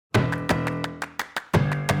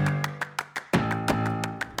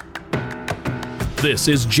This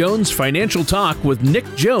is Jones Financial Talk with Nick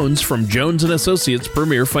Jones from Jones & Associates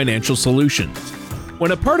Premier Financial Solutions.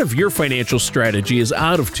 When a part of your financial strategy is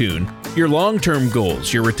out of tune, your long-term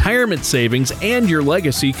goals, your retirement savings, and your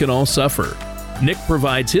legacy can all suffer. Nick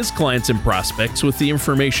provides his clients and prospects with the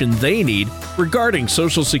information they need regarding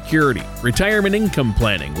Social Security, retirement income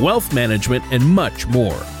planning, wealth management, and much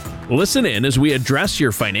more. Listen in as we address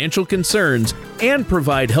your financial concerns and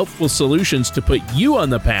provide helpful solutions to put you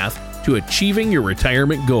on the path to achieving your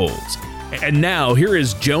retirement goals. And now, here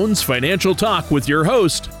is Jones Financial Talk with your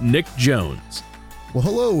host, Nick Jones. Well,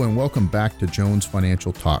 hello and welcome back to Jones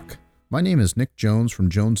Financial Talk. My name is Nick Jones from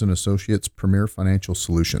Jones & Associates Premier Financial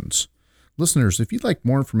Solutions. Listeners, if you'd like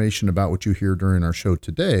more information about what you hear during our show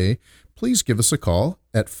today, please give us a call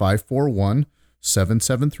at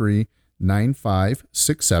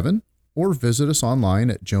 541-773-9567 or visit us online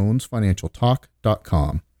at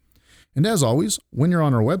jonesfinancialtalk.com. And as always, when you're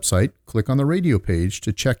on our website, click on the radio page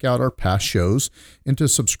to check out our past shows and to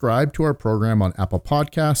subscribe to our program on Apple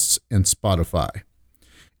Podcasts and Spotify.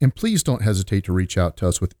 And please don't hesitate to reach out to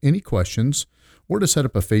us with any questions or to set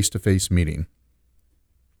up a face-to-face meeting.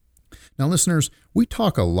 Now, listeners, we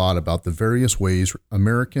talk a lot about the various ways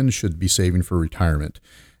Americans should be saving for retirement,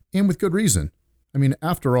 and with good reason. I mean,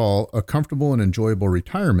 after all, a comfortable and enjoyable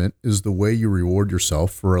retirement is the way you reward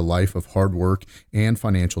yourself for a life of hard work and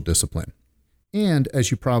financial discipline. And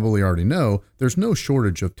as you probably already know, there's no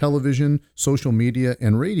shortage of television, social media,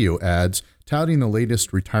 and radio ads touting the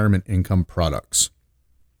latest retirement income products.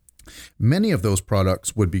 Many of those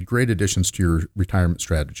products would be great additions to your retirement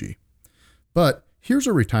strategy. But here's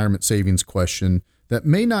a retirement savings question that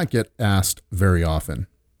may not get asked very often.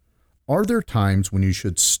 Are there times when you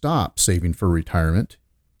should stop saving for retirement,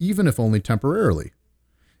 even if only temporarily?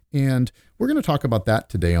 And we're going to talk about that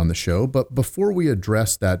today on the show. But before we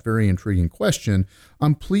address that very intriguing question,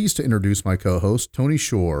 I'm pleased to introduce my co-host, Tony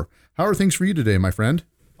Shore. How are things for you today, my friend?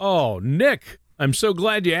 Oh, Nick, I'm so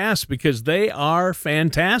glad you asked because they are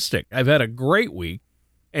fantastic. I've had a great week,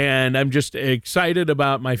 and I'm just excited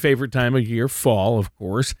about my favorite time of year, fall, of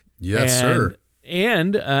course. Yes, sir.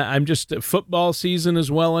 And I'm just football season is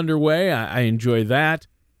well underway. I enjoy that,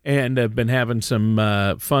 and I've been having some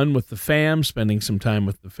fun with the fam, spending some time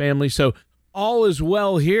with the family. So all is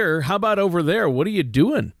well here. How about over there? What are you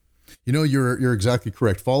doing? You know, you're exactly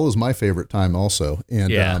correct. Fall is my favorite time also,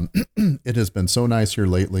 and it has been so nice here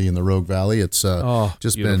lately in the Rogue Valley. It's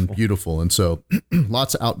been beautiful, and so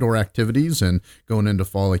lots of outdoor activities. And going into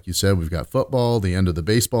fall, like you said, we've got football, the end of the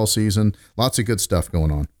baseball season, lots of good stuff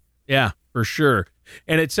going on. Yeah, for sure.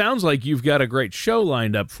 And it sounds like you've got a great show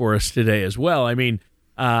lined up for us today as well. I mean,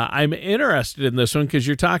 I'm interested in this one because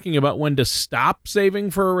you're talking about when to stop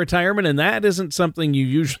saving for a retirement, and that isn't something you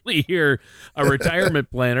usually hear a retirement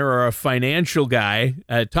planner or a financial guy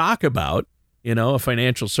talk about, you know, a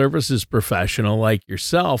financial services professional like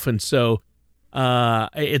yourself. And so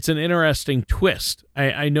it's an interesting twist.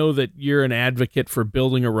 I know that you're an advocate for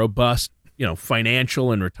building a robust, you know,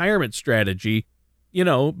 financial and retirement strategy, you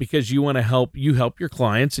know, because you want to help your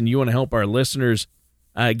clients and you want to help our listeners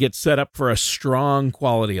get set up for a strong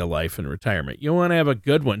quality of life in retirement. You want to have a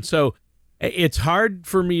good one. So it's hard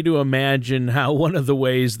for me to imagine how one of the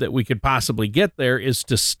ways that we could possibly get there is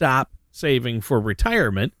to stop saving for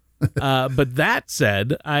retirement. But that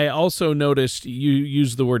said, I also noticed you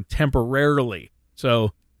use the word temporarily.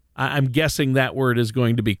 So I'm guessing that word is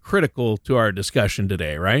going to be critical to our discussion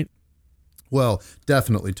today, right? Well,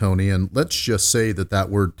 definitely, Tony. And let's just say that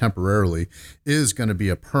word temporarily is going to be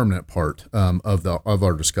a permanent part of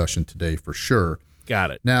our discussion today for sure.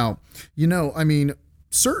 Got it. Now, you know, I mean,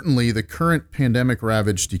 certainly the current pandemic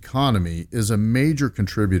ravaged economy is a major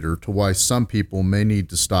contributor to why some people may need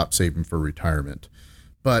to stop saving for retirement.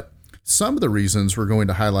 But some of the reasons we're going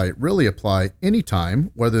to highlight really apply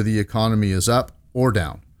anytime, whether the economy is up or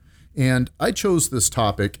down. And I chose this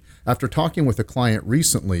topic after talking with a client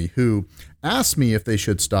recently who asked me if they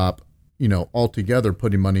should stop, you know, altogether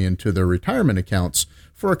putting money into their retirement accounts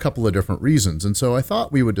for a couple of different reasons. And so I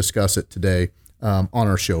thought we would discuss it today on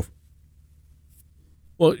our show.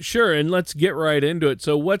 Well, sure. And let's get right into it.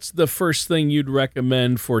 So what's the first thing you'd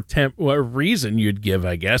recommend for reason you'd give,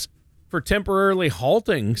 I guess, for temporarily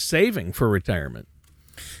halting saving for retirement?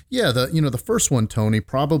 Yeah, the first one, Tony,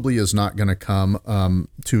 probably is not going to come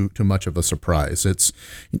too much of a surprise. It's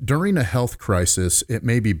during a health crisis, it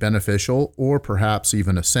may be beneficial or perhaps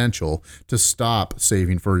even essential to stop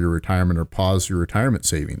saving for your retirement or pause your retirement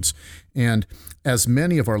savings. And as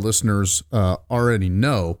many of our listeners already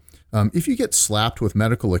know, if you get slapped with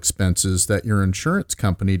medical expenses that your insurance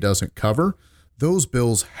company doesn't cover, those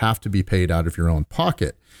bills have to be paid out of your own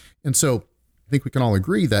pocket. And so I think we can all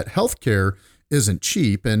agree that healthcare isn't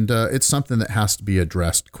cheap, and it's something that has to be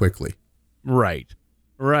addressed quickly. Right.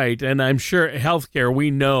 Right. And I'm sure healthcare,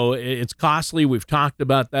 we know it's costly. We've talked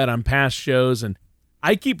about that on past shows. And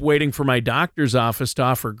I keep waiting for my doctor's office to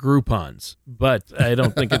offer Groupons, but I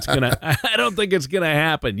don't think it's going to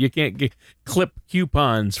happen. You can't clip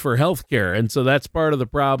coupons for healthcare. And so that's part of the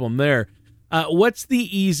problem there. What's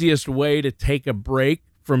the easiest way to take a break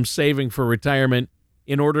from saving for retirement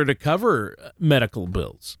in order to cover medical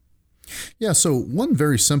bills? Yeah, so one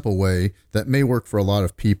very simple way that may work for a lot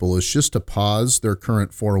of people is just to pause their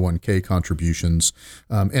current 401k contributions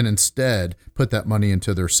and instead put that money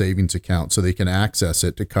into their savings account so they can access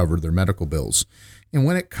it to cover their medical bills. And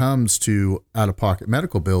when it comes to out-of-pocket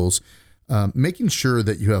medical bills, making sure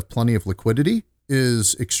that you have plenty of liquidity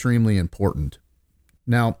is extremely important.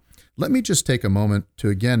 Now, let me just take a moment to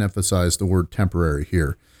again emphasize the word temporary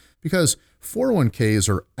here, because 401ks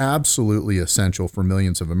are absolutely essential for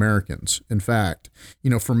millions of Americans. In fact,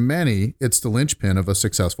 for many, it's the linchpin of a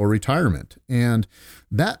successful retirement. And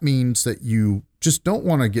that means that you just don't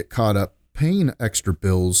want to get caught up paying extra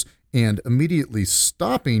bills and immediately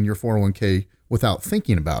stopping your 401k without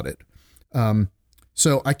thinking about it.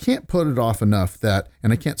 So I can't put it off enough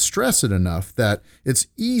and I can't stress it enough that it's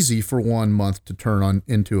easy for 1 month to turn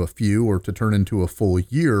into a few or to turn into a full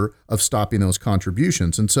year of stopping those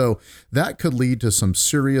contributions. And so that could lead to some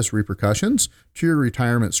serious repercussions to your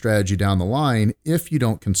retirement strategy down the line if you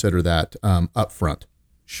don't consider that upfront.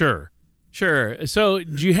 Sure. So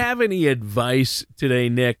do you have any advice today,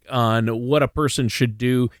 Nick, on what a person should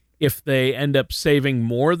do if they end up saving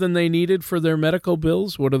more than they needed for their medical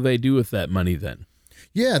bills? What do they do with that money then?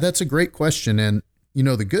 Yeah, that's a great question. And,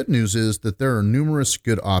 the good news is that there are numerous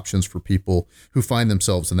good options for people who find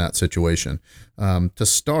themselves in that situation. To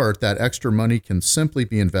start, that extra money can simply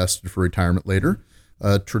be invested for retirement later.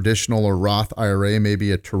 A traditional or Roth IRA may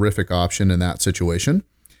be a terrific option in that situation.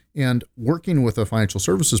 And working with a financial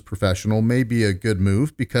services professional may be a good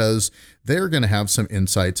move because they're going to have some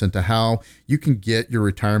insights into how you can get your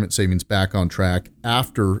retirement savings back on track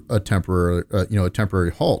after a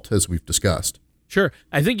temporary halt, as we've discussed. Sure.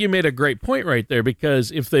 I think you made a great point right there,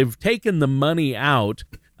 because if they've taken the money out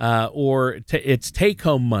it's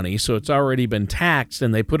take-home money, so it's already been taxed,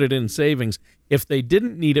 and they put it in savings, if they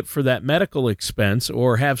didn't need it for that medical expense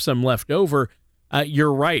or have some left over,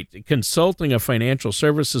 you're right, consulting a financial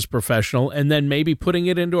services professional and then maybe putting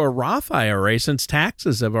it into a Roth IRA, since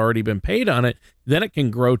taxes have already been paid on it, then it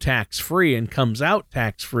can grow tax-free and comes out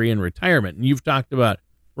tax-free in retirement. And you've talked about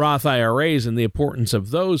Roth IRAs and the importance of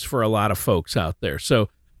those for a lot of folks out there. So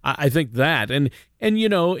I think that, and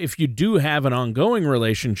if you do have an ongoing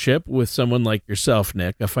relationship with someone like yourself,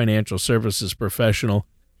 Nick, a financial services professional,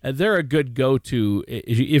 they're a good go-to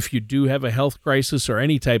if you do have a health crisis or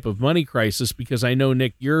any type of money crisis, because I know,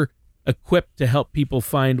 Nick, you're equipped to help people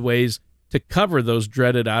find ways to cover those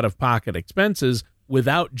dreaded out-of-pocket expenses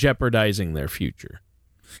without jeopardizing their future.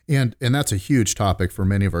 And that's a huge topic for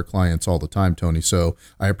many of our clients all the time, Tony. So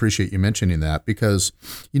I appreciate you mentioning that because,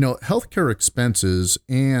 healthcare expenses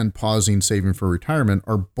and pausing saving for retirement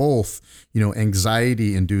are both,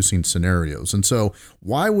 anxiety inducing scenarios. And so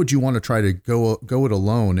why would you want to try to go it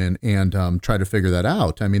alone and try to figure that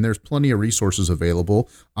out? I mean, there's plenty of resources available.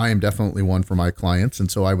 I am definitely one for my clients. And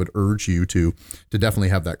so I would urge you to definitely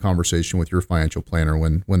have that conversation with your financial planner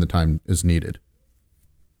when the time is needed.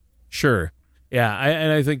 Sure.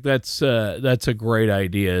 Yeah, I think that's a great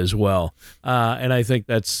idea as well, and I think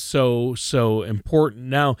that's so important.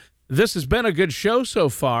 Now, this has been a good show so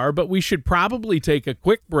far, but we should probably take a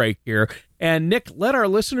quick break here. And Nick, let our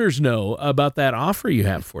listeners know about that offer you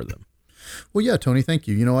have for them. Well, yeah, Tony, thank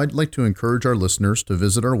you. I'd like to encourage our listeners to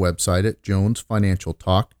visit our website at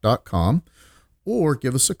jonesfinancialtalk.com or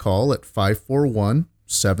give us a call at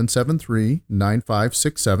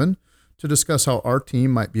 541-773-9567. to discuss how our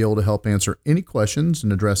team might be able to help answer any questions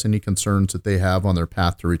and address any concerns that they have on their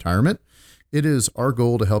path to retirement. It is our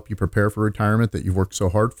goal to help you prepare for retirement that you've worked so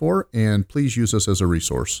hard for, and please use us as a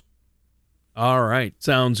resource. All right.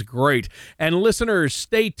 Sounds great. And listeners,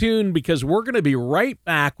 stay tuned because we're going to be right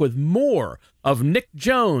back with more of Nick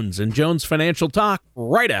Jones and Jones Financial Talk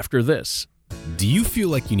right after this. Do you feel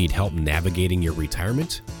like you need help navigating your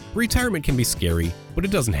retirement? Retirement can be scary, but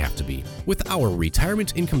it doesn't have to be. With our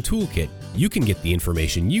Retirement Income Toolkit, you can get the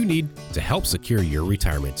information you need to help secure your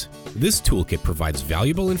retirement. This toolkit provides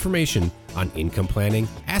valuable information on income planning,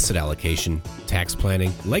 asset allocation, tax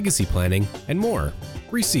planning, legacy planning, and more.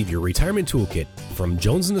 Receive your Retirement Toolkit from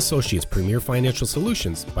Jones & Associates Premier Financial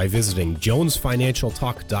Solutions by visiting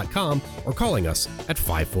jonesfinancialtalk.com or calling us at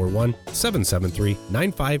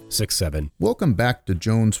 541-773-9567. Welcome back to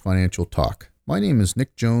Jones Financial Talk. My name is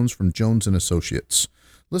Nick Jones from Jones & Associates.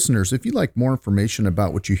 Listeners, if you'd like more information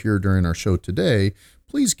about what you hear during our show today,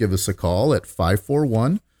 please give us a call at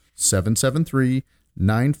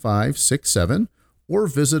 541-773-9567 or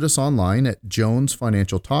visit us online at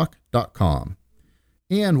jonesfinancialtalk.com.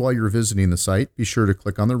 And while you're visiting the site, be sure to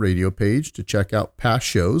click on the radio page to check out past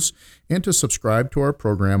shows and to subscribe to our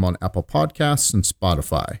program on Apple Podcasts and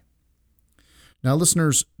Spotify. Now,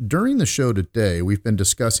 listeners, during the show today, we've been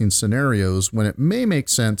discussing scenarios when it may make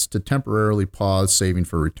sense to temporarily pause saving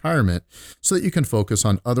for retirement so that you can focus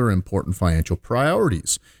on other important financial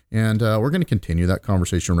priorities. And we're going to continue that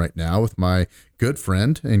conversation right now with my good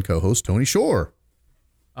friend and co-host, Tony Shore.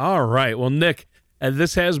 All right. Well, Nick,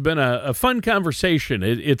 this has been a fun conversation.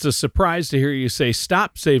 It's a surprise to hear you say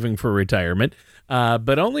stop saving for retirement,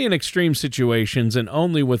 but only in extreme situations and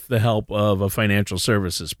only with the help of a financial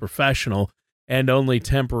services professional, and only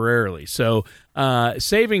temporarily. So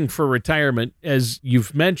saving for retirement, as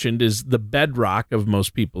you've mentioned, is the bedrock of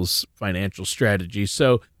most people's financial strategy.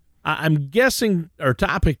 So I'm guessing our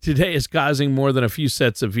topic today is causing more than a few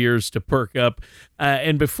sets of ears to perk up.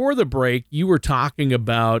 And before the break, you were talking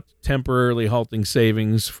about temporarily halting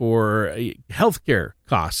savings for healthcare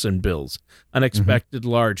costs and bills, unexpected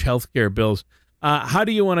large healthcare bills. How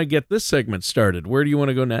do you want to get this segment started? Where do you want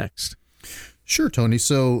to go next? Sure, Tony.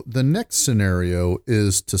 So the next scenario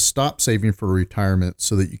is to stop saving for retirement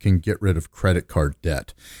so that you can get rid of credit card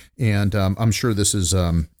debt. And I'm sure this is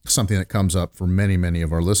something that comes up for many, many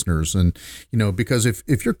of our listeners. And, because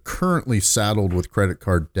if you're currently saddled with credit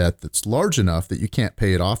card debt that's large enough that you can't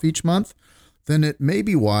pay it off each month, then it may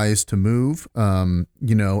be wise to move, and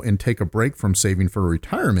take a break from saving for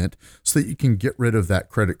retirement so that you can get rid of that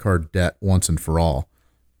credit card debt once and for all.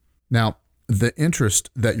 Now, the interest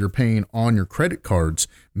that you're paying on your credit cards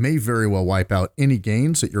may very well wipe out any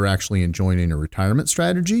gains that you're actually enjoying in your retirement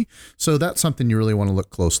strategy. So that's something you really want to look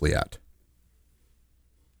closely at.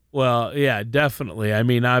 Well, yeah, definitely. I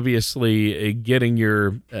mean, obviously, getting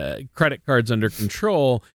your credit cards under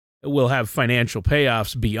control will have financial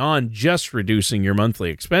payoffs beyond just reducing your monthly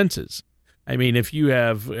expenses. I mean, if you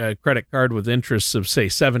have a credit card with interests of, say,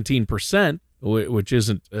 17%, which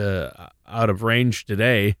isn't out of range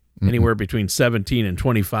today, anywhere between 17 and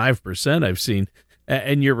 25% I've seen,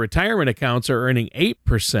 and your retirement accounts are earning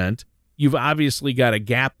 8%, you've obviously got a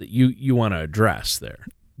gap that you want to address there.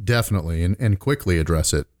 Definitely, and quickly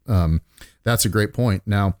address it. That's a great point.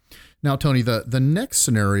 Now, Tony, the next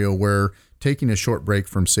scenario where taking a short break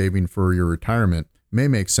from saving for your retirement may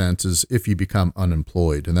make sense is if you become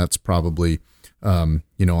unemployed, and that's probably on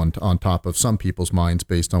top of some people's minds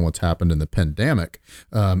based on what's happened in the pandemic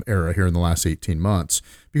era here in the last 18 months.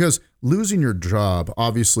 Because losing your job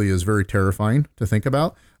obviously is very terrifying to think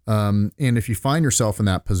about. And if you find yourself in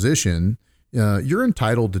that position, you're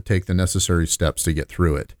entitled to take the necessary steps to get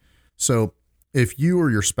through it. So if you or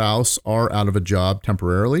your spouse are out of a job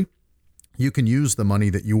temporarily, you can use the money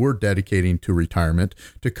that you were dedicating to retirement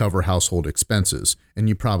to cover household expenses, and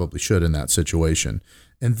you probably should in that situation.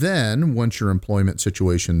 And then once your employment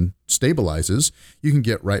situation stabilizes, you can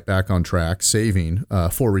get right back on track saving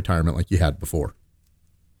for retirement like you had before.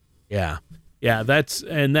 Yeah, that's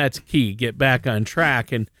key. Get back on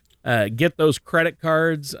track and get those credit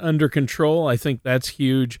cards under control. I think that's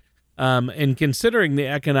huge. And considering the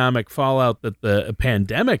economic fallout that the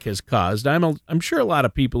pandemic has caused, I'm sure a lot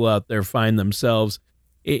of people out there find themselves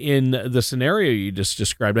in the scenario you just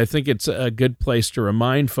described. I think it's a good place to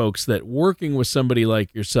remind folks that working with somebody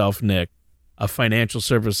like yourself, Nick, a financial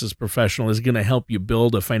services professional, is going to help you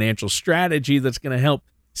build a financial strategy that's going to help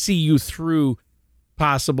see you through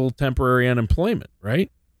possible temporary unemployment,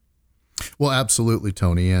 right? Well, absolutely,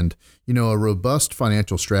 Tony. And, a robust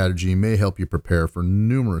financial strategy may help you prepare for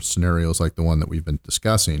numerous scenarios like the one that we've been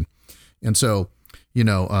discussing. And so,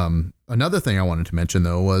 another thing I wanted to mention,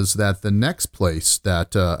 though, was that the next place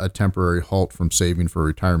that a temporary halt from saving for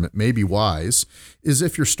retirement may be wise is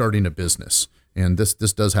if you're starting a business. And this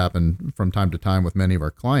does happen from time to time with many of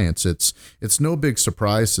our clients. It's no big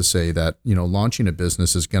surprise to say that, launching a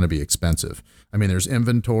business is going to be expensive. I mean, there's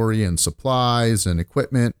inventory and supplies and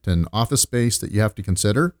equipment and office space that you have to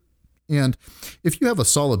consider. And if you have a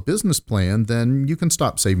solid business plan, then you can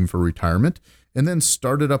stop saving for retirement and then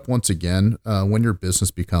start it up once again when your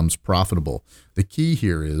business becomes profitable. The key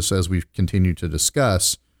here is, as we've continued to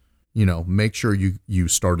discuss, make sure you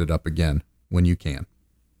start it up again when you can.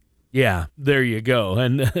 Yeah, there you go.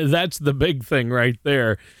 And that's the big thing right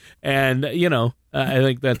there. And, I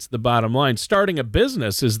think that's the bottom line. Starting a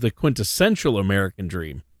business is the quintessential American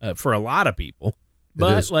dream for a lot of people.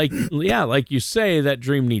 But like you say, that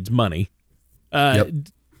dream needs money. Yep.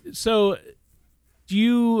 So do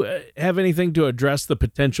you have anything to address the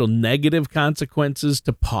potential negative consequences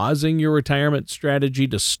to pausing your retirement strategy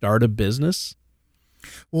to start a business?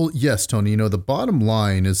 Well, yes, Tony. The bottom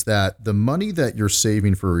line is that the money that you're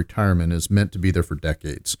saving for retirement is meant to be there for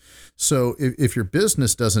decades. So if your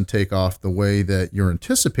business doesn't take off the way that you're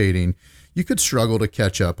anticipating, you could struggle to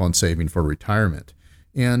catch up on saving for retirement.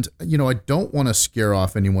 And, I don't want to scare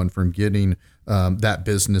off anyone from getting that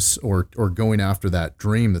business or going after that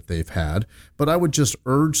dream that they've had. But I would just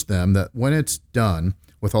urge them that when it's done,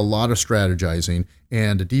 with a lot of strategizing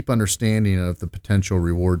and a deep understanding of the potential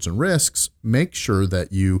rewards and risks, make sure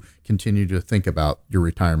that you continue to think about your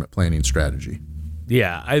retirement planning strategy.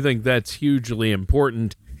 Yeah, I think that's hugely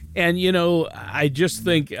important. And, I just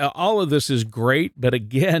think all of this is great. But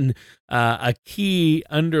again, a key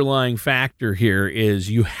underlying factor here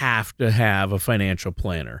is you have to have a financial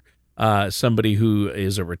planner, somebody who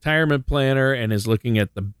is a retirement planner and is looking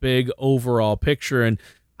at the big overall picture. And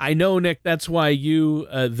I know, Nick, that's why you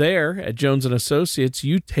there at Jones & Associates,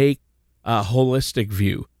 you take a holistic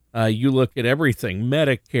view. You look at everything: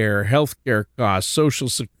 Medicare, healthcare costs, Social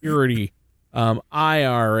Security,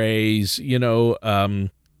 IRAs,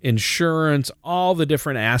 insurance, all the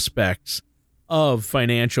different aspects of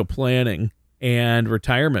financial planning and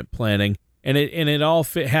retirement planning. And it all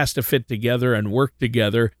has to fit together and work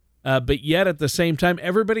together. But yet at the same time,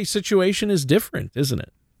 everybody's situation is different, isn't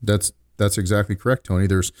it? That's exactly correct, Tony.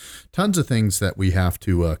 There's tons of things that we have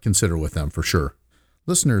to consider with them for sure.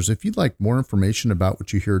 Listeners, if you'd like more information about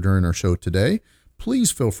what you hear during our show today,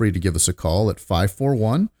 please feel free to give us a call at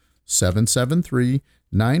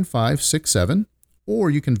 541-773-9567,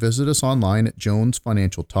 or you can visit us online at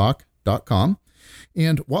jonesfinancialtalk.com.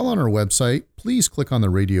 And while on our website, please click on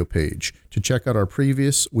the radio page to check out our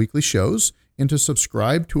previous weekly shows and to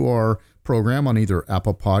subscribe to our program on either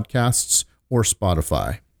Apple Podcasts or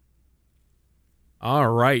Spotify. All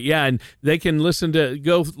right. Yeah. And they can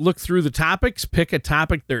go look through the topics, pick a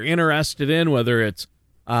topic they're interested in, whether it's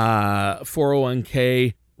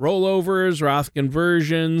 401k rollovers, Roth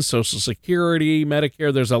conversions, Social Security,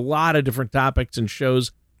 Medicare. There's a lot of different topics and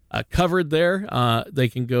shows covered there. They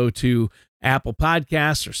can go to Apple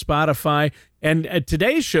Podcasts or Spotify. And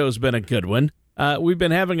today's show's been a good one. We've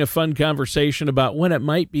been having a fun conversation about when it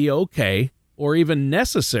might be okay or even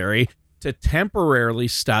necessary to temporarily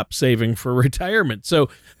stop saving for retirement. So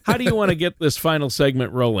how do you want to get this final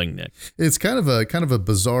segment rolling, Nick? It's kind of a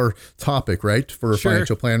bizarre topic, right, for a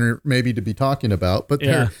financial planner maybe to be talking about, but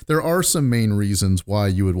there are some main reasons why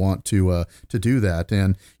you would want to do that.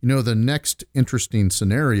 And the next interesting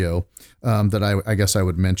scenario that I guess I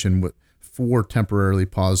would mention for temporarily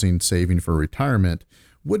pausing saving for retirement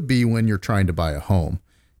would be when you're trying to buy a home.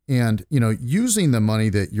 And using the money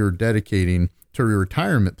that you're dedicating to your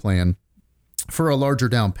retirement plan for a larger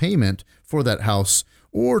down payment for that house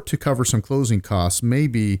or to cover some closing costs may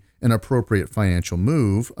be an appropriate financial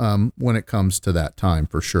move when it comes to that time,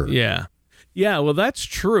 for sure. Yeah. Yeah, well, that's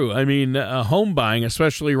true. I mean, home buying,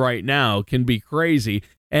 especially right now, can be crazy.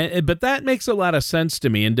 But that makes a lot of sense to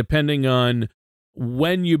me. And depending on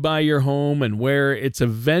when you buy your home and where its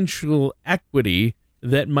eventual equity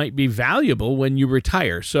that might be valuable when you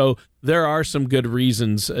retire. So there are some good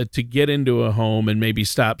reasons to get into a home and maybe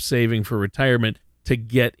stop saving for retirement to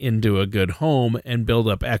get into a good home and build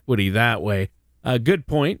up equity that way. Good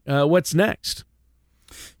point. What's next?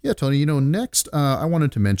 Yeah, Tony, next I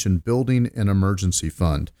wanted to mention building an emergency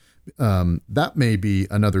fund. That may be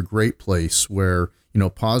another great place where,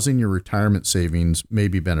 pausing your retirement savings may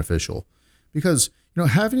be beneficial because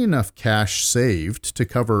having enough cash saved to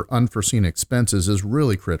cover unforeseen expenses is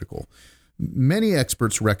really critical. Many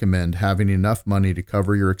experts recommend having enough money to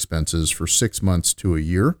cover your expenses for 6 months to a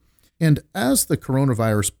year. And as the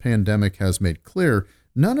coronavirus pandemic has made clear,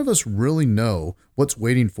 none of us really know what's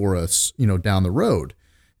waiting for us, down the road.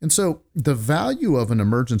 And so the value of an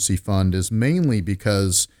emergency fund is mainly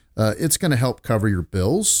because it's going to help cover your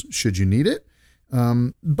bills should you need it.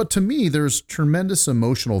 But to me, there's tremendous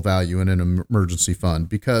emotional value in an emergency fund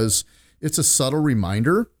because it's a subtle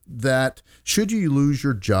reminder that should you lose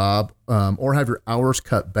your job or have your hours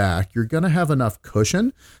cut back, you're going to have enough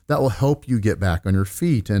cushion that will help you get back on your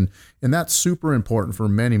feet. And that's super important for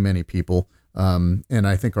many, many people. And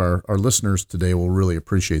I think our listeners today will really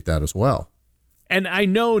appreciate that as well. And I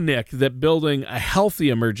know, Nick, that building a healthy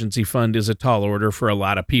emergency fund is a tall order for a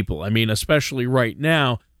lot of people. I mean, especially right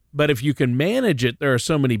now. But if you can manage it, there are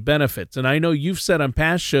so many benefits. And I know you've said on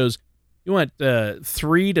past shows, you want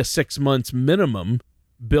 3 to 6 months minimum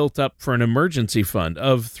built up for an emergency fund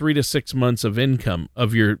of 3 to 6 months of income,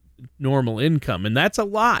 of your normal income. And that's a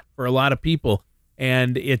lot for a lot of people.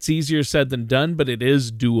 And it's easier said than done, but it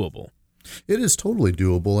is doable. It is totally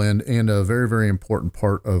doable and a very, very important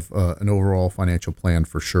part of an overall financial plan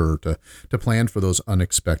for sure, to plan for those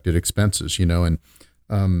unexpected expenses, and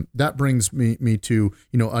that brings me to,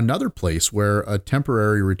 another place where a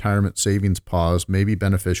temporary retirement savings pause may be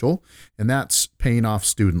beneficial, and that's paying off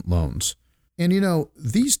student loans. And,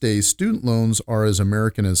 these days, student loans are as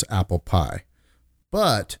American as apple pie.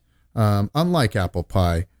 But unlike apple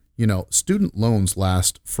pie, student loans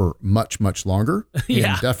last for much, much longer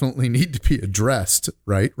Yeah. and definitely need to be addressed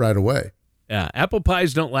right away. Yeah, apple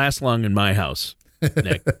pies don't last long in my house,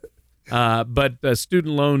 Nick. But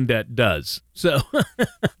student loan debt does. So,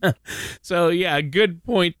 yeah, good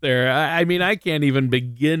point there. I mean, I can't even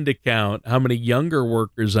begin to count how many younger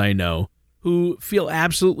workers I know who feel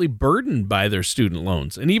absolutely burdened by their student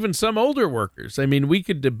loans, and even some older workers. I mean, we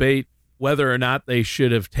could debate whether or not they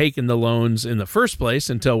should have taken the loans in the first place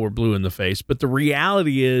until we're blue in the face. But the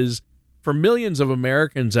reality is, for millions of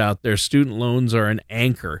Americans out there, student loans are an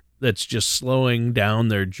anchor that's just slowing down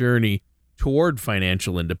their journey toward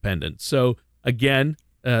financial independence. So again,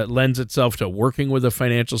 lends itself to working with a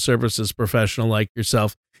financial services professional like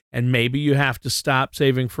yourself. And maybe you have to stop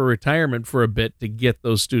saving for retirement for a bit to get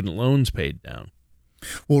those student loans paid down.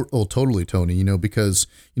 Well, totally, Tony, because,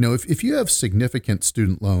 if you have significant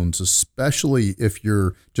student loans, especially if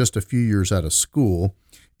you're just a few years out of school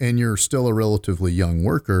and you're still a relatively young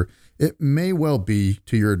worker, it may well be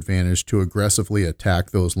to your advantage to aggressively attack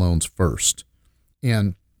those loans first.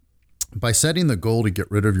 And by setting the goal to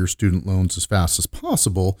get rid of your student loans as fast as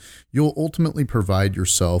possible, you'll ultimately provide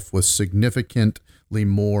yourself with significantly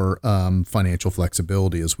more financial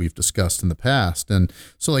flexibility, as we've discussed in the past. And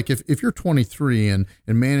so, like, if you're 23 and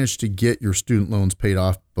manage to get your student loans paid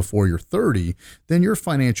off before you're 30, then your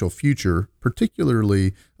financial future,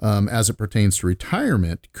 particularly as it pertains to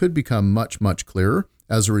retirement, could become much, much clearer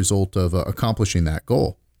as a result of accomplishing that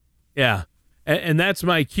goal. Yeah. And that's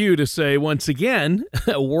my cue to say, once again,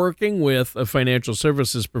 working with a financial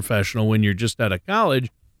services professional when you're just out of college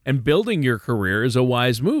and building your career is a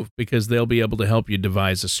wise move, because they'll be able to help you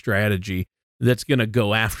devise a strategy that's going to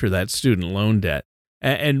go after that student loan debt,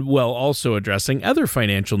 and while also addressing other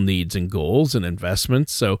financial needs and goals and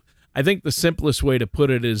investments. So I think the simplest way to put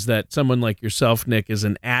it is that someone like yourself, Nick, is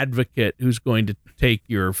an advocate who's going to take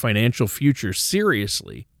your financial future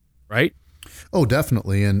seriously, right? Oh,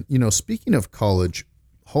 definitely. And, speaking of college,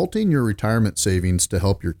 halting your retirement savings to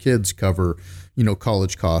help your kids cover,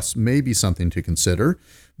 college costs may be something to consider.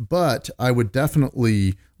 But I would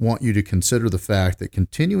definitely want you to consider the fact that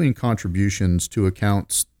continuing contributions to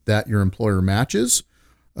accounts that your employer matches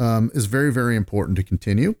is very, very important to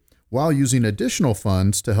continue, while using additional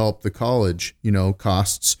funds to help the college,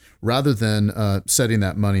 costs, rather than setting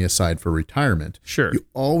that money aside for retirement. Sure. You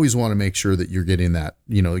always want to make sure that you're getting that,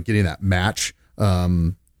 getting that match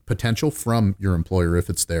potential from your employer if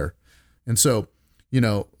it's there. And so,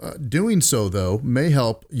 doing so, though, may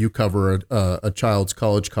help you cover a child's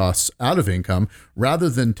college costs out of income rather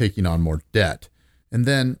than taking on more debt. And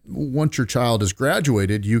then once your child has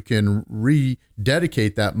graduated, you can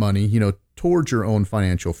rededicate that money, towards your own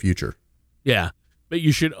financial future. Yeah, but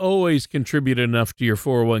you should always contribute enough to your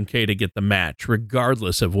 401k to get the match,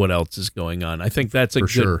 regardless of what else is going on. I think that's a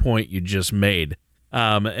good point you just made.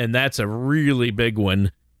 And that's a really big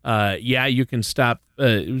one. Yeah, you can stop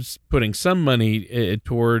putting some money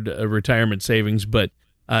toward retirement savings, but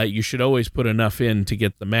you should always put enough in to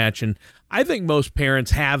get the match. And I think most parents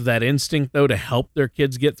have that instinct, though, to help their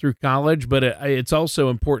kids get through college, but it's also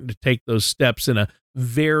important to take those steps in a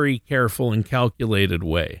very careful and calculated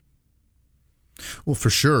way. Well, for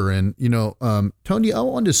sure. And, Tony, I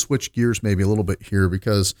wanted to switch gears maybe a little bit here,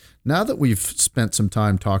 because now that we've spent some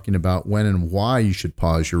time talking about when and why you should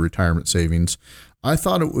pause your retirement savings, I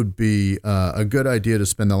thought it would be a good idea to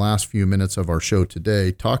spend the last few minutes of our show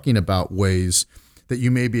today talking about ways that you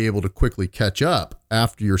may be able to quickly catch up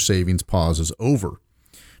after your savings pause is over.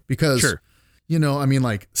 Because, Sure.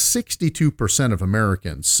 62% of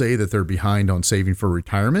Americans say that they're behind on saving for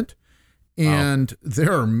retirement. And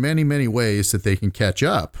there are many, many ways that they can catch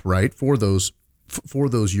up, right, for those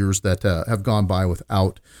years that have gone by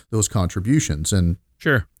without those contributions. And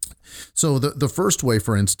Sure. so the first way,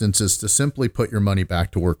 for instance, is to simply put your money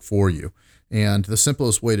back to work for you. And the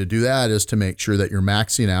simplest way to do that is to make sure that you're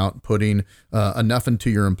maxing out, putting enough into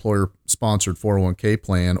your employer-sponsored 401k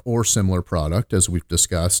plan or similar product, as we've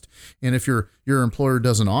discussed. And if your employer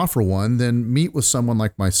doesn't offer one, then meet with someone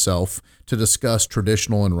like myself to discuss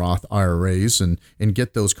traditional and Roth IRAs and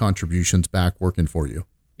get those contributions back working for you.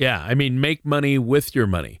 Yeah, make money with your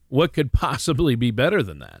money. What could possibly be better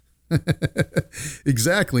than that?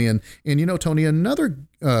 Exactly. And Tony, another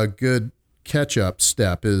good catch-up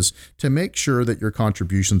step is to make sure that your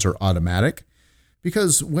contributions are automatic.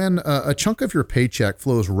 Because when a chunk of your paycheck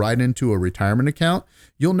flows right into a retirement account,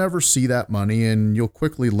 you'll never see that money and you'll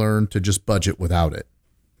quickly learn to just budget without it.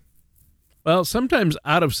 Well, sometimes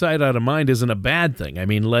out of sight, out of mind isn't a bad thing. I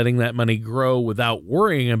mean, letting that money grow without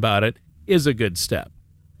worrying about it is a good step.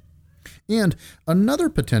 And another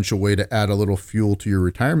potential way to add a little fuel to your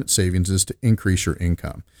retirement savings is to increase your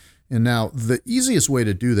income. And now the easiest way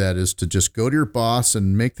to do that is to just go to your boss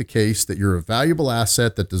and make the case that you're a valuable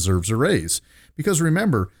asset that deserves a raise. Because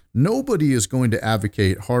remember, nobody is going to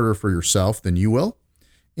advocate harder for yourself than you will.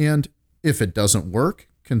 And if it doesn't work,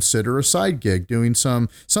 consider a side gig doing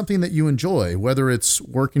something that you enjoy, whether it's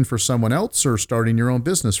working for someone else or starting your own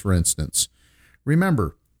business, for instance.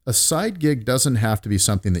 Remember, a side gig doesn't have to be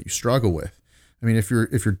something that you struggle with. I mean, if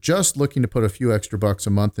you're just looking to put a few extra bucks a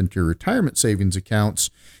month into your retirement savings accounts,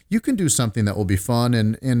 you can do something that will be fun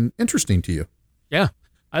and interesting to you. Yeah,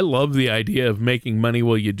 I love the idea of making money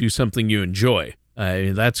while you do something you enjoy.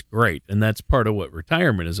 That's great, and that's part of what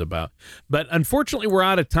retirement is about. But unfortunately, we're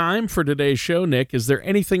out of time for today's show, Nick. Is there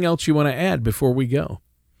anything else you want to add before we go?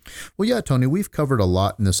 Well, yeah, Tony, we've covered a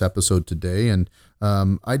lot in this episode today, and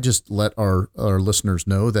I just let our listeners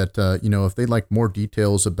know that, if they'd like more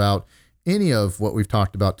details about any of what we've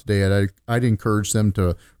talked about today, I'd encourage them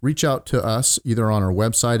to reach out to us either on our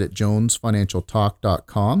website at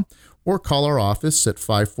jonesfinancialtalk.com or call our office at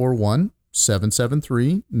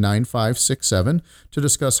 541-773-9567 to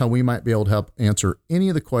discuss how we might be able to help answer any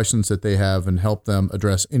of the questions that they have and help them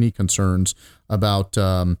address any concerns about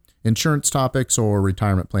insurance topics or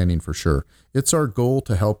retirement planning for sure. It's our goal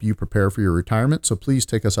to help you prepare for your retirement, so please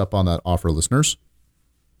take us up on that offer, listeners.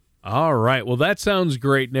 All right. Well, that sounds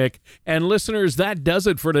great, Nick. And listeners, that does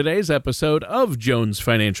it for today's episode of Jones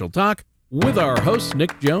Financial Talk with our host,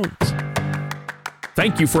 Nick Jones.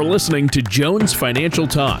 Thank you for listening to Jones Financial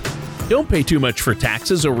Talk. Don't pay too much for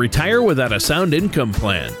taxes or retire without a sound income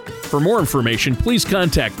plan. For more information, please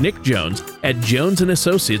contact Nick Jones at Jones &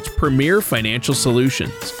 Associates Premier Financial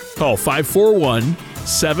Solutions. Call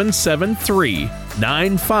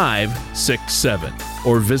 541-773-9567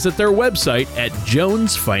 or visit their website at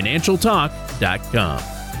jonesfinancialtalk.com.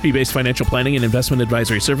 Fee-based financial planning and investment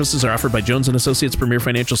advisory services are offered by Jones & Associates Premier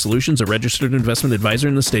Financial Solutions, a registered investment advisor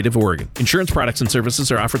in the state of Oregon. Insurance products and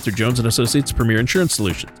services are offered through Jones & Associates Premier Insurance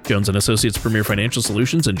Solutions. Jones & Associates Premier Financial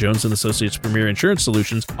Solutions and Jones & Associates Premier Insurance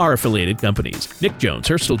Solutions are affiliated companies. Nick Jones,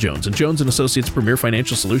 Hurstel Jones, and Jones & Associates Premier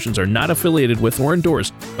Financial Solutions are not affiliated with or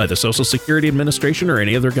endorsed by the Social Security Administration or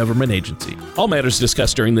any other government agency. All matters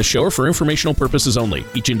discussed during this show are for informational purposes only.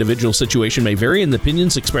 Each individual situation may vary, and the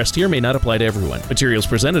opinions expressed here may not apply to everyone. Materials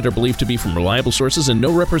presented are believed to be from reliable sources, and no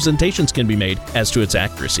representations can be made as to its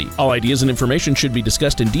accuracy. All ideas and information should be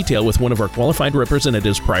discussed in detail with one of our qualified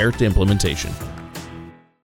representatives prior to implementation.